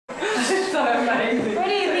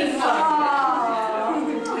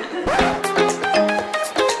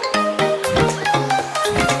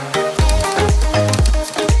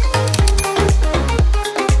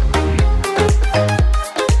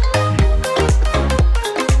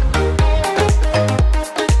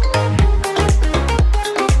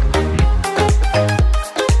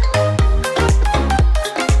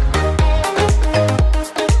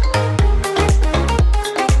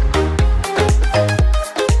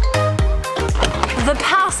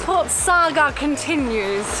saga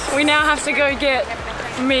continues. We now have to go get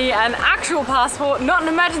me an actual passport, not an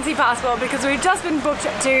emergency passport, because we've just been booked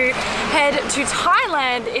to head to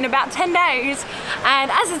Thailand in about 10 days, and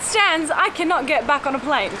as it stands, I cannot get back on a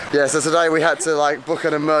plane. Yeah, so today we had to like book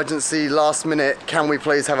an emergency last minute, can we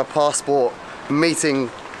please have a passport meeting,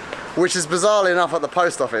 which is bizarrely enough at the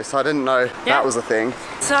post office. I didn't know that was a thing.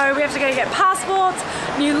 So we have to go get passports,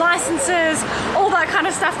 new licenses, all that kind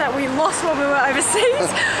of stuff that we lost when we were overseas,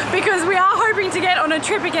 because we are hoping to get on a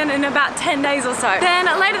trip again in about 10 days or so. Then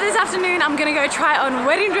later this afternoon, I'm gonna go try on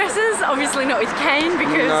wedding dresses, obviously not with Kane,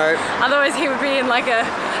 because otherwise he would be in like a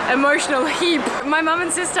emotional heap. My mum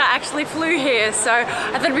and sister actually flew here, so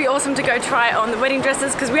I thought it'd be awesome to go try on the wedding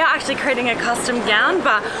dresses, because we are actually creating a custom gown,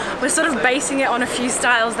 but we're sort of basing it on a few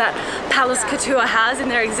styles that Palace Couture has in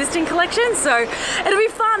their existing collection, so it'll be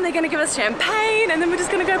fun. They're gonna give us champagne and then we're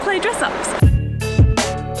just gonna go play dress ups.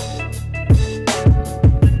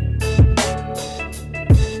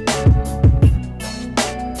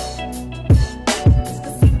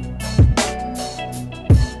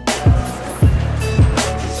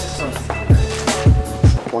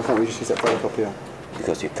 Why can't we just use that photocopier?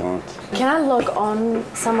 Because you can't. Can I log on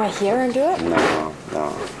somewhere here and do it? No,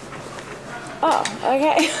 no. Oh,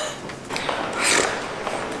 okay.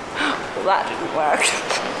 Well, that didn't work.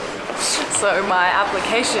 So my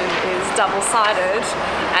application is double-sided,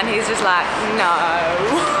 and he's just like, no.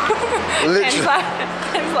 Literally.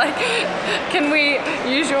 And he's like, can we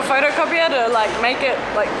use your photocopier to like make it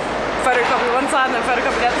like photocopy one side and then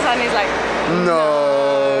photocopy the other side? And he's like,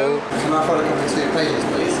 no. Can I photocopy 2 pages,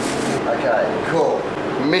 please? Okay, cool.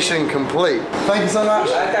 Mission complete. Thank you so much.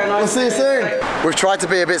 Okay, nice. We'll see you soon. We've tried to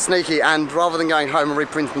be a bit sneaky, and rather than going home and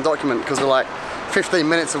reprinting the document, because we're like 15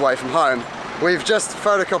 minutes away from home, we've just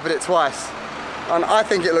photocopied it twice. And I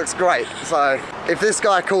think it looks great. So if this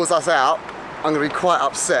guy calls us out, I'm gonna be quite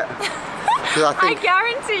upset. I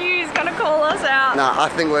guarantee you he's gonna call us out. Nah, I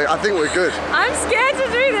think we're good. I'm scared to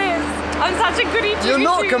do this. I'm such a goody two-shoes. You're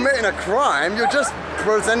not committing a crime, you're just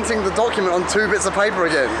presenting the document on 2 bits of paper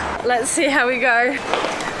again. Let's see how we go.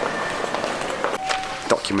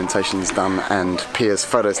 Documentation's done and Pia'S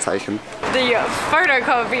photos taken. The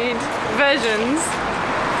photocopied versions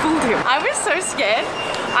fooled him. I was so scared.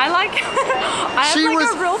 She was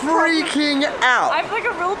freaking out. I have like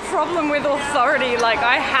a real problem with authority. Like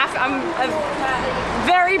I'm a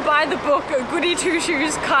very by the book, a goody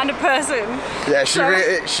two-shoes kind of person. Yeah,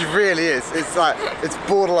 she really is. It's like, it's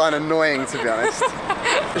borderline annoying, to be honest.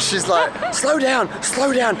 She's like, slow down,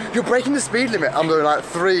 you're breaking the speed limit. I'm doing like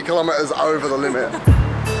 3 kilometers over the limit.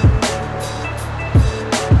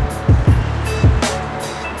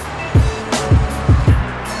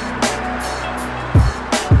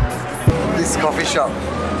 This coffee shop,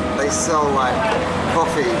 they sell like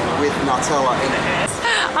coffee with Nutella in it.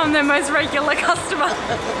 I'm their most regular customer.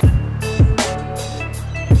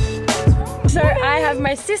 So I have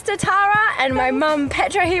my sister Tara and my mum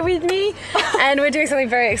Petra here with me, and we're doing something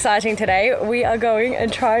very exciting today. We are going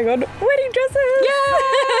and trying on wedding dresses.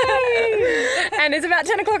 Yay! And it's about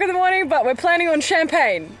 10 o'clock in the morning, but we're planning on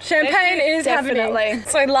champagne. Champagne is happening.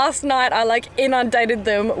 So last night I like inundated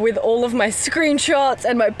them with all of my screenshots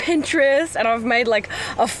and my Pinterest, and I've made like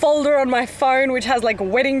a folder on my phone which has like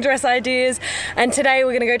wedding dress ideas. And today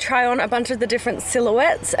we're gonna go try on a bunch of the different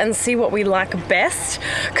silhouettes and see what we like best,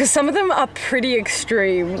 because some of them are pretty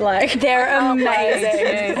extreme. Like, they're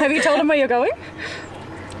amazing. Have you told them where you're going?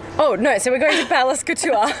 Oh no, so we're going to Palace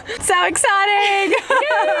Couture. So exciting!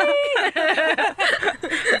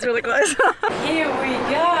 It's really close. Here we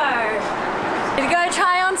go. We're gonna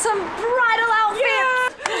try on some bridal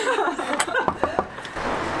outfits. Yeah.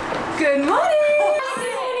 Good morning. Good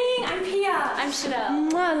morning. I'm Pia. I'm Chanel.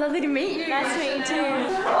 Mwah, lovely to meet you. Nice to meet you too.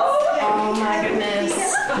 Oh my goodness.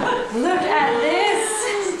 Look at this.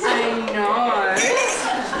 I know.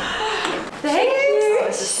 Thank you.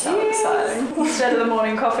 This is so exciting. Instead of the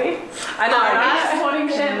morning coffee. I know, right? Morning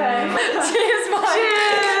champagne. Cheers, Mike.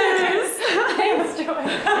 Cheers. Thanks, Joy.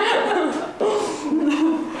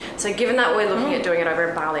 So given that we're looking at doing it over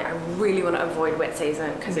in Bali, I really want to avoid wet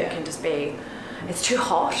season, because it can just be, it's too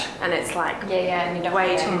hot and it's like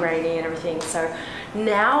way too rainy and everything. So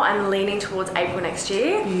now I'm leaning towards April next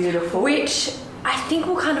year. Beautiful. Which I think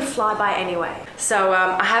will kind of fly by anyway. So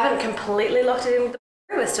I haven't completely locked it in with the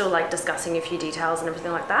we're still like discussing a few details and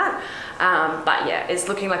everything like that. But yeah, it's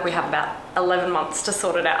looking like we have about 11 months to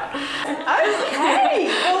sort it out. Okay.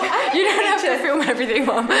 Well, you don't have to film everything,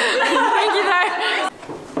 Mum. Thank you though.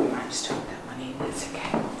 I just took that one in, that's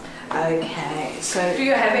okay. Okay, so... Do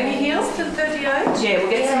you have any heels for 38? Yeah, we'll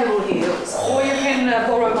get some little heels. Or you can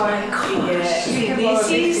borrow mine. Yeah, see,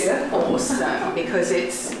 this is awesome because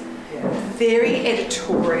it's Very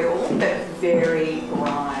editorial, but very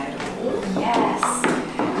bridal. Yes.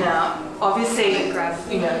 Now, obviously,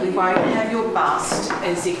 you know, we won't have your bust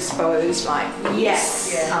as exposed like this.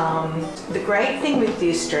 Yes. The great thing with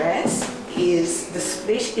this dress is the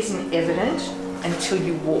split isn't evident until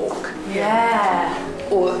you walk. Yeah.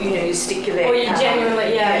 Or, you know, you stick your leg Or you out.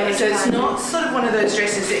 genuinely, yeah. So it's not sort of one of those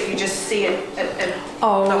dresses that you just see it the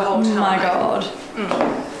Oh whole time. my god.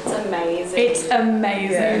 It's amazing. It's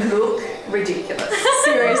amazing. Yeah, look ridiculous.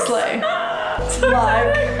 Seriously. Like, no,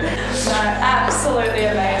 absolutely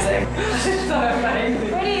amazing. It's so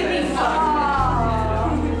amazing. What do you think?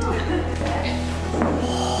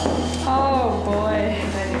 Oh boy.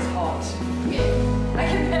 That is hot. I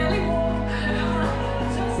can barely walk.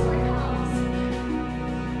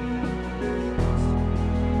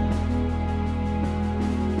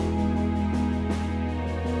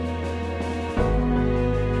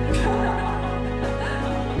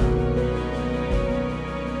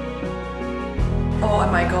 Oh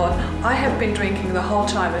my god, I have been drinking the whole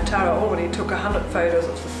time and Tara already took 100 photos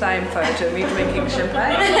of the same photo of me drinking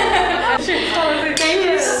champagne. Thank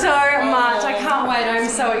you so much. I can't wait. I'm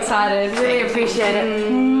so excited. Really appreciate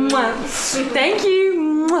it. Mwah. Thank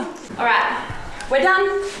you. Mwah. All right, we're done.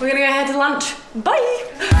 We're gonna go ahead to lunch. Bye.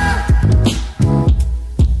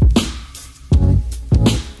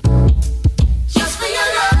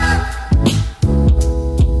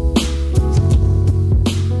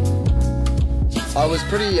 I was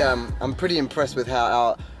pretty, I'm pretty impressed with how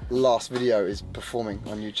our last video is performing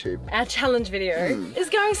on YouTube. Our challenge video is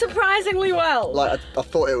going surprisingly well. Like, I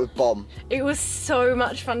thought it would bomb. It was so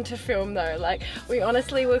much fun to film though. Like, we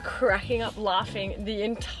honestly were cracking up laughing the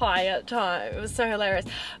entire time. It was so hilarious.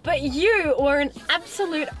 But you were an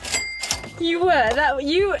absolute... You went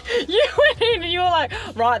in and you were like,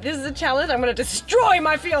 right, this is a challenge, I'm gonna destroy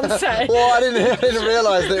my fiance. Well, I didn't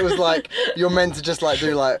realise that it was like, you're meant to just like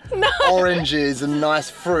do like oranges and nice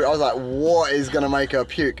fruit. I was like, what is gonna make her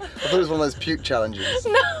puke? I thought it was one of those puke challenges.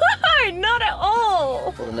 No, not at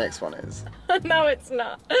all. Well, the next one is. No, it's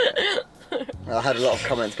not. I had a lot of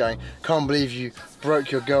comments going, can't believe you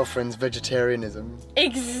broke your girlfriend's vegetarianism.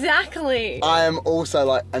 Exactly. I am also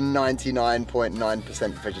like a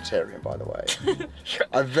 99.9% vegetarian, by the way.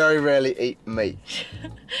 I very rarely eat meat.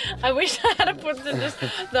 I wish I had put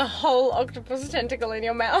the whole octopus tentacle in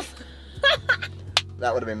your mouth.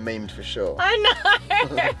 That would have been memed for sure. I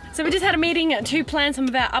know. So we just had a meeting to plan some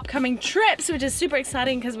of our upcoming trips, which is super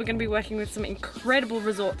exciting because we're going to be working with some incredible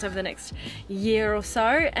resorts over the next year or so.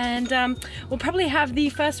 And we'll probably have the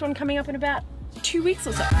first one coming up in about 2 weeks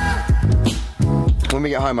or so. When we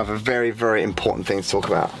get home, I have a very, very important thing to talk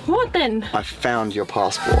about. What then? I found your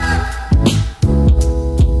passport.